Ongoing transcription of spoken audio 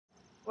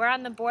We're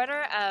on the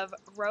border of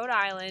Rhode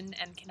Island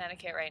and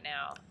Connecticut right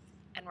now,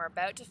 and we're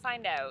about to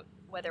find out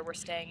whether we're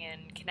staying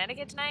in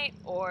Connecticut tonight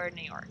or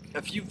New York.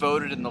 If you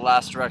voted in the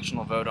last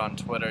directional vote on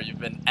Twitter,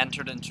 you've been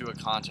entered into a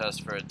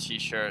contest for a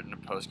t-shirt and a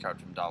postcard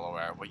from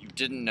Delaware. What you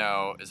didn't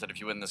know is that if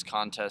you win this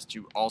contest,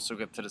 you also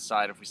get to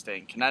decide if we stay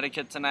in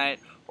Connecticut tonight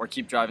or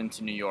keep driving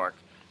to New York.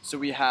 So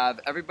we have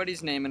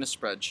everybody's name in a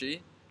spreadsheet.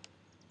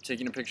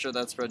 Taking a picture of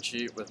that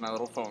spreadsheet with my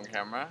little phone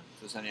camera.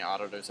 If there's any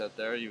auditors out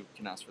there, you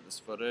can ask for this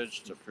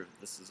footage to prove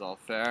this is all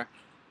fair.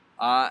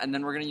 And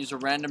then we're going to use a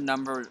random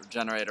number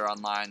generator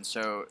online.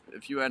 So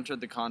if you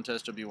entered the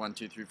contest, it'll be 1,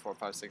 2, 3, 4,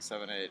 5, 6,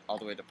 7, 8, all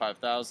the way to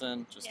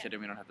 5,000. Just kidding,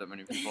 we don't have that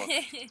many people.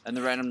 And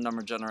the random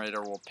number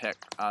generator will pick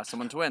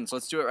someone to win. So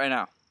let's do it right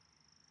now.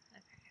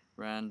 Okay.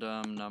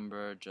 Random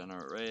number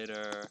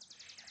generator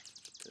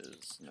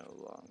is no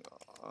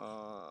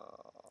longer.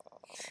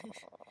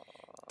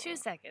 2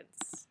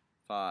 seconds.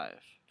 5,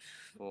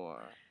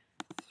 4,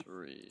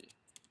 3,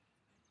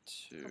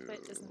 2. Hope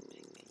it doesn't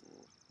pick me.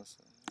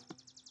 Listen.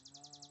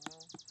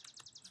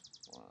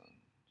 1.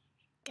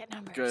 Get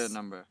numbers. Good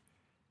number.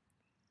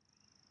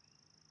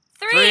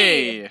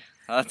 3!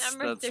 That's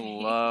Number 3.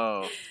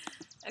 low.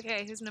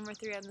 Okay, who's number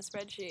 3 on the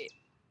spreadsheet?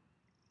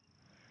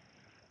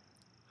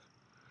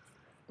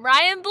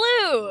 Ryan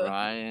Blue!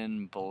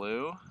 Ryan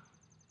Blue?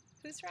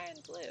 Who's Ryan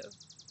Blue?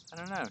 I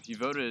don't know. You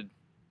voted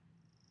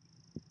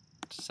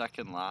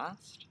second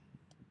last?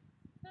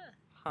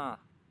 Huh.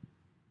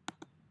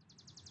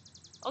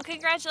 Well,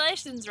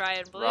 congratulations,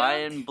 Ryan Blue.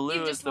 Ryan Blue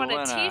you is just the won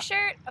winner. a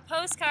t-shirt, a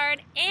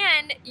postcard,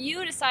 and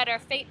you decide our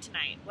fate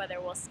tonight, whether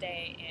we'll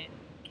stay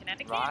in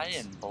Connecticut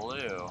Ryan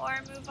Blue. or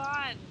move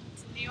on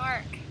to New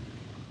York.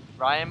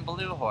 Ryan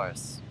Blue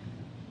Horse.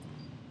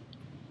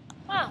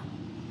 Huh.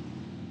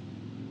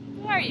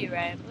 Who are you,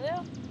 Ryan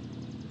Blue?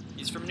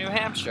 He's from New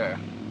Hampshire.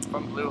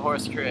 From Blue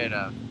Horse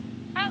Creative.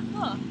 Oh,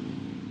 cool.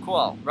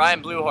 Cool.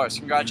 Ryan Blue Horse,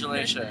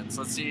 congratulations.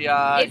 Let's see.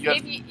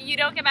 If you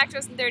don't get back to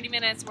us in 30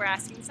 minutes, we're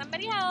asking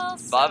somebody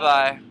else.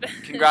 Bye-bye.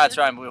 Congrats,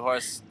 Ryan Blue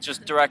Horse.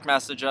 Just direct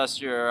message us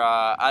your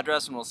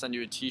address and we'll send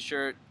you a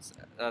t-shirt,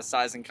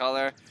 size and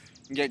color.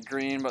 You can get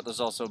green, but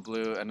there's also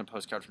blue and a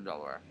postcard from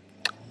Delaware.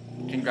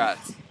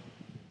 Congrats.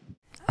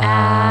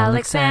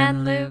 Alex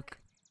and Luke.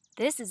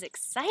 This is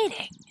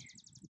exciting.